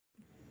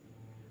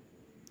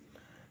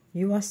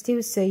You are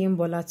still saying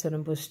Bola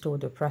Tinubu stole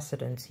the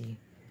presidency.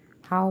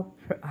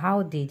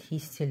 How did he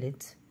steal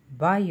it?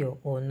 Bayo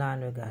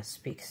Onanuga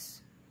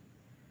speaks.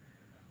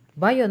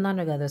 Bayo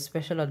Onanuga, the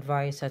special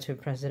advisor to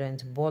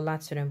President Bola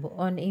Tinubu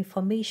on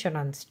information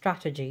and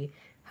strategy,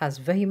 has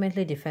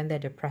vehemently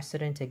defended the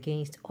president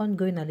against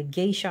ongoing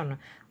allegation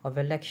of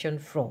election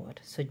fraud,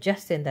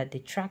 suggesting that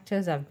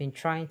detractors have been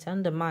trying to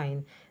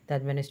undermine the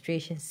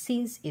administration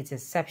since its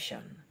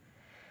inception.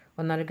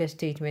 Onanuga's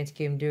statement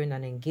came during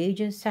an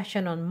engaging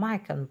session on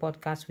mic and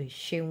podcast with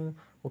Sheung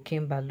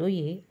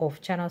Okembaloye of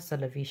Channels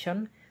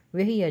Television,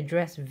 where he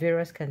addressed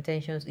various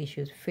contentious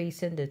issues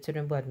facing the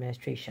Tinubu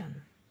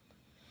administration.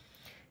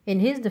 In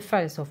his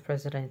defense of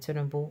President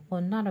Tinubu,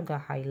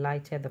 Onanuga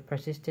highlighted the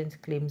persistent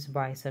claims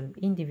by some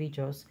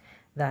individuals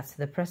that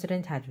the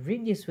president had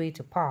rigged his way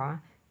to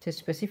power, to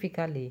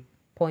specifically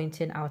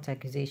pointing out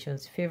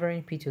accusations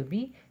favoring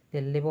P2B,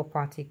 the Labour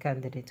Party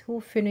candidate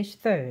who finished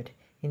third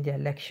in the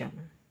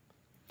election.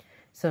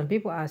 Some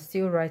people are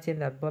still writing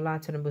that Bola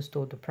Tinubu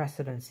stole the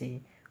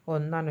presidency,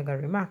 Onanuga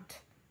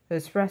remarked,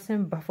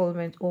 expressing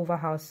bafflement over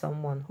how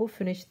someone who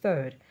finished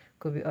third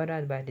could be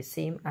ordered by the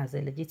same as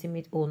the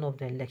legitimate owner of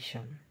the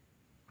election.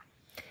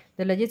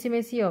 The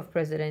legitimacy of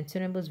President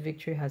Tinubu's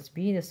victory has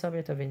been the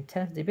subject of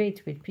intense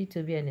debate, with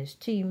P2B and his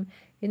team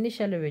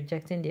initially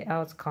rejecting the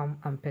outcome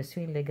and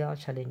pursuing legal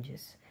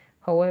challenges.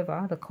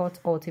 However, the court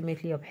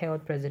ultimately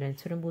upheld President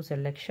Tinubu's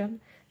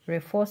election,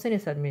 reinforcing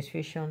his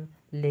administration's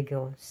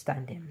legal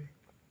standing.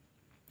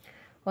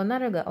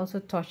 Onanuga also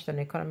touched on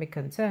economic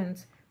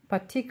concerns,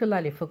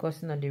 particularly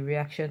focusing on the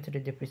reaction to the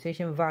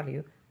depreciation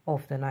value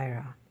of the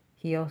naira.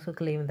 He also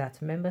claimed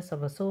that members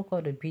of a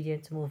so-called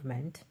obedient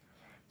movement,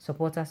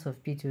 supporters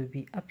of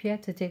P2B, appear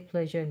to take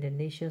pleasure in the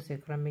nation's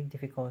economic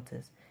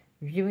difficulties,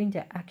 viewing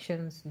their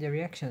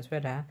reactions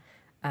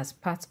as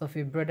part of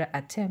a broader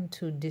attempt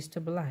to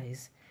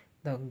destabilize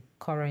the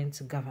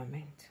current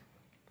government.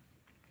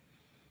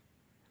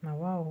 Now,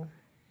 wow.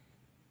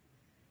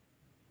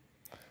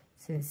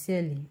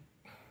 Sincerely,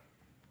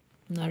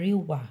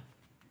 Nariwa.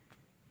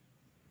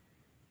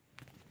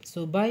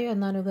 So Bayo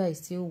Onanuga is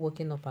still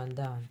walking up and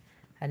down,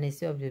 and is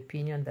still of the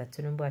opinion that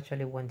Tinubu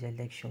actually won the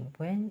election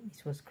when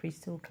it was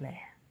crystal clear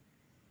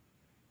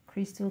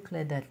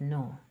that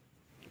no,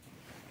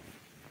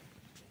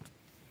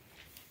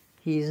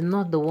 he is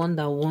not the one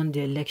that won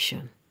the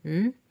election.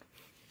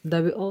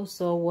 That we all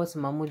saw what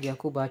Mahmoud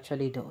Yakubu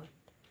actually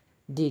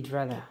did.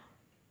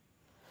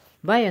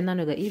 Bayo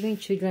Onanuga, even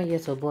children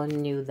yet unborn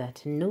knew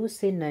that no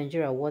sane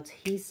Nigeria was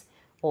his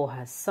or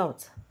her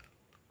sort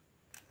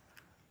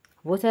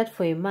voted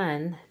for a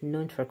man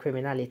known for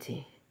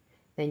criminality.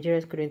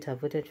 Nigerians couldn't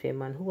have voted for a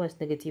man who has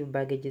negative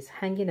baggages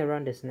hanging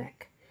around his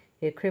neck,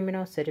 a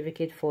criminal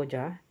certificate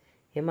forger,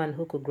 a man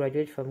who could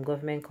graduate from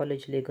Government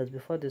College Lagos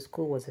before the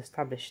school was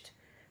established.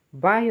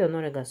 Bayo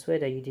Onanuga swear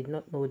that you did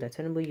not know that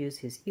Tinubu used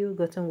his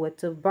ill-gotten wealth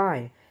to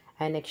buy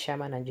INEC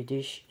chairman and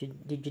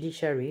the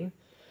judiciary.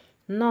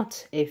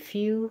 Not a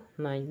few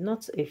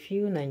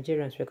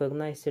Nigerians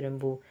recognize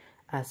Tinubu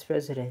as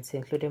president,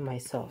 including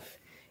myself.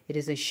 It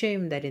is a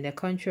shame that in a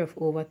country of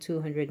over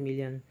 200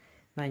 million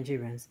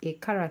Nigerians, a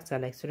character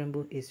like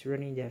Tinubu is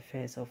running the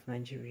affairs of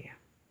Nigeria.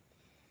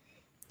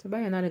 So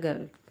Bayo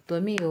Onanuga,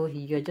 to me,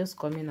 you're just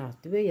coming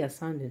out. The way you're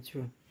sounding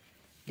through,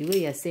 the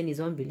way you're saying is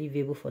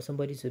unbelievable for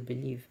somebody to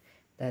believe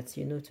that,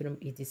 Tinubu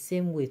is the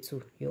same way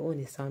too. Your own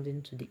is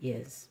sounding to the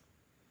ears.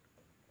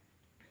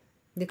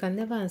 They can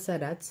never answer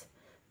that.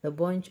 The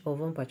bunch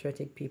of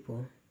unpatriotic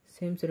people,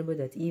 same Tinubu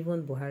that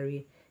even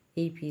Buhari,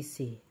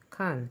 APC,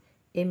 Khan,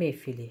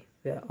 Emefiele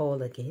were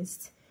all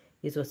against.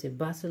 It was a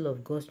battle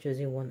of God's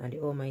chosen one, and the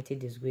Almighty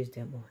disgraced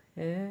them all.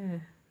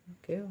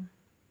 Okay.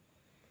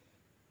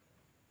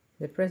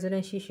 The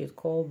presidency should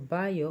call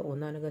Bayo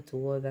Onanuga to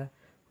order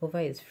over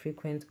his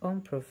frequent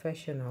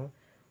unprofessional,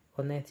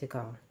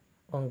 unethical,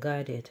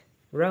 unguided,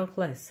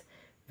 reckless,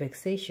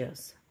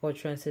 vexatious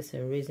utterances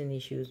in raising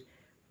issues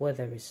where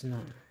there is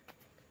none.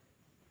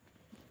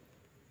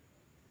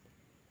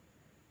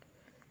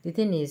 The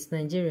thing is,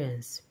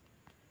 Nigerians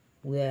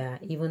were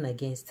even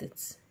against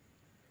it.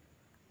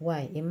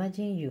 Why?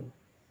 Imagine you.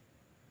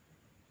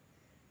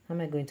 How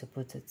am I going to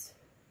put it?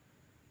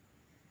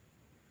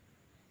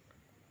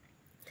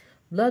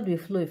 Blood will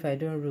flow if I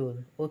don't rule.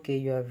 Okay,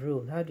 you have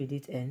ruled. How did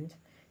it end?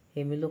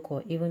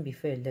 Emiloko, even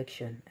before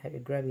election, I will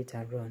grab it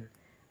and run.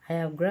 I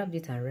have grabbed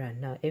it and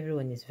ran. Now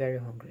everyone is very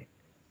hungry.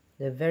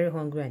 They're very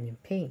hungry and in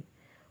pain.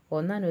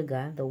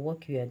 Onanuga, the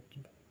work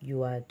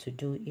you are to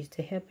do is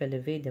to help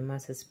elevate the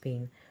masses'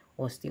 pain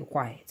or stay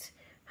quiet.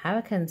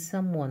 How can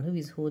someone who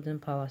is holding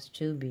power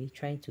still be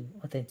trying to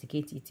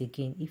authenticate it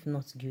again if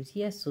not guilty?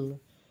 Yes,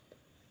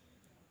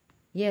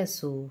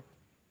 so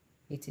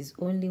it is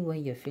only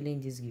when you're feeling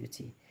this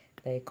guilty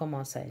that you come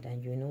outside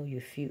and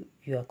you feel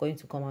you are going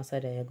to come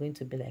outside and you're going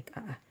to be like,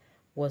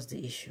 what's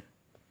the issue?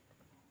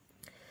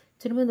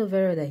 Tinubu knows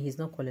very well that he's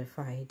not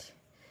qualified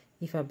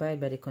if abide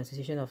by the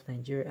Constitution of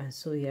Nigeria, and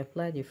so he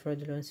applied the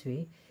fraudulent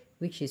way,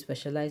 which he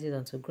specializes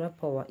on to grab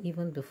power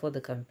even before the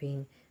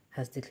campaign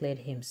has declared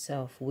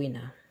himself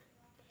winner.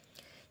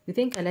 You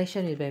think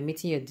election is by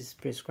meeting your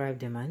prescribed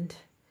demand?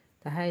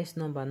 The highest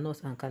number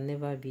not and can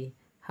never be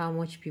how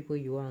much people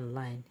you are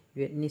online,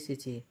 your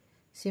ethnicity,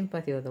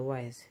 sympathy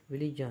otherwise,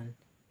 religion.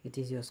 It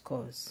is your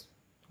scores.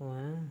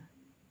 Wow.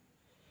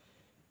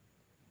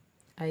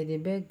 I dey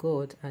beg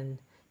God and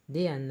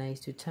day and night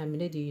to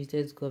terminate the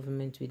useless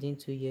government within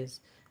 2 years,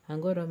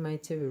 and God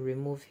Almighty will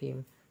remove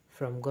him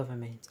from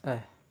government.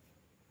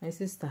 My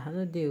sister, I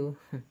no deal.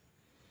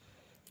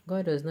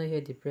 God does not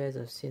hear the prayers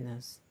of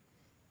sinners.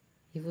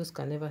 Evils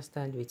can never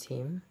stand with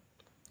him.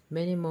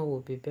 Many more will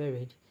be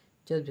buried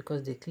just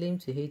because they claim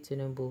to hate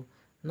Tinubu,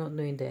 not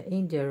knowing they're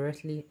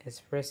indirectly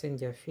expressing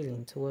their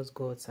feeling towards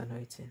God's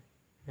anointing.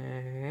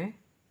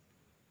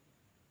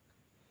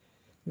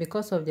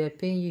 Because of their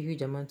paying you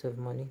huge amount of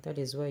money, that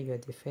is why you are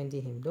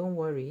defending him. Don't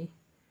worry,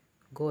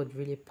 God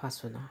really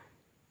personal.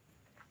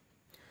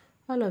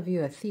 All of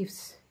you are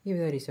thieves. If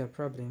that is your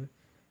problem,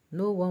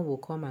 no one will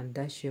come and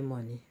dash you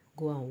money.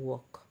 Go and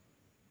work.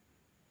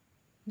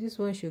 This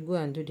one should go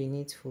and do the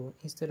needful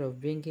instead of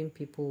bringing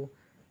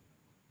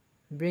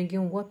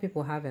what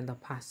people have in the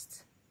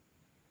past.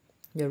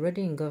 You're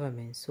already in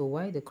government, so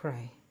why the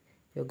cry?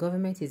 Your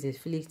government is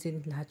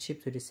inflicting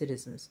hardship to the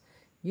citizens.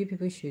 You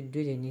people should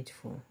do the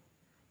needful.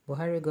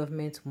 Buhari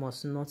government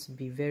must not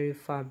be very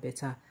far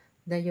better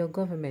than your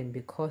government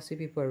because you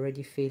people are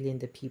already failing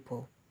the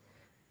people.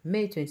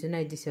 May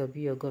 29 this year will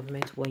be your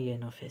government 1 year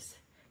in office.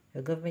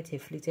 Your government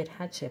inflicted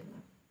hardship,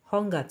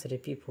 hunger to the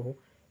people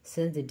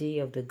since the day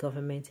of the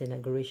government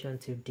inauguration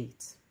to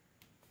date.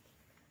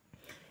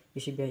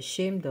 You should be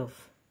ashamed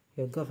of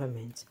your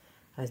government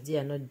as they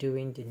are not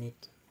doing the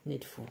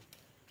needful.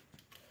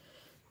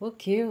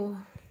 Okay.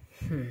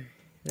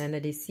 Nana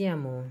de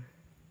siamo.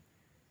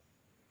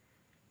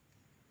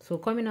 So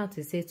coming out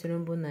to say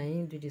Tinubu na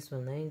him do this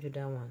one, na him do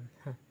that one.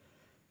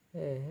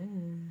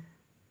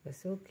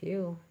 That's okay.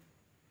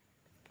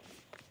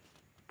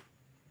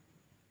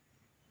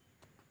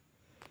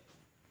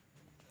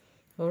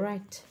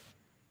 Alright.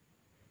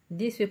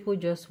 These people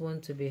just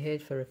want to be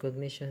heard for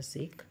recognition's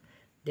sake.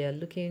 They are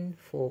looking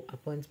for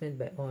appointment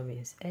by all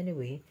means.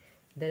 Anyway,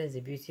 that is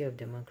the beauty of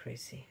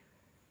democracy.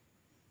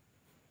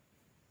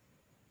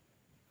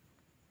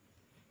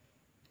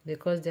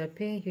 Because they are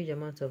paying huge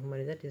amounts of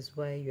money, that is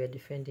why you are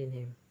defending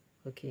him.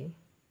 Okay?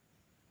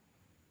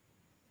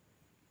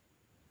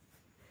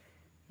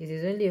 It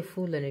is only a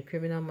fool and a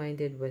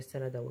criminal-minded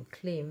Westerner that will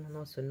claim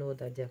not to know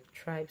that their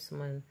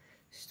tribesman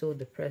stole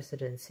the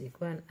presidency.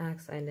 Go and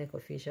ask INEC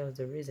officials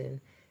the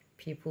reason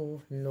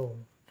people know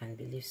and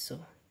believe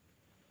so.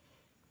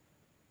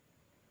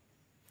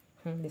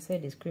 They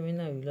said this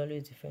criminal will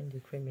always defend the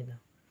criminal.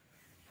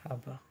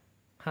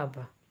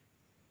 Haba.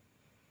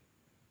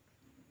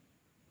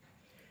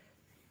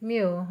 Me,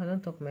 I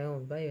don't talk my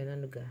own. Bayo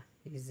Nanuga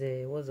is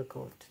what's it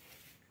called?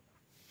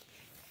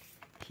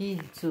 He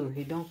too.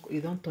 He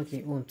don't talk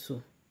his own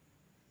too.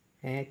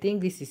 I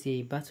think this is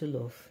a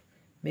battle of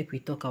make we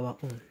talk our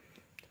own.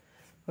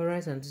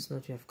 Alright, on this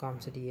note, we have come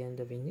to the end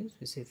of the news.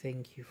 We say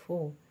thank you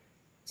for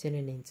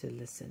tuning in to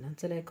listen.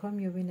 Until I come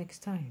your way next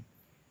time,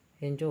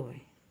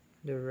 enjoy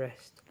the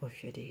rest of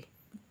your day.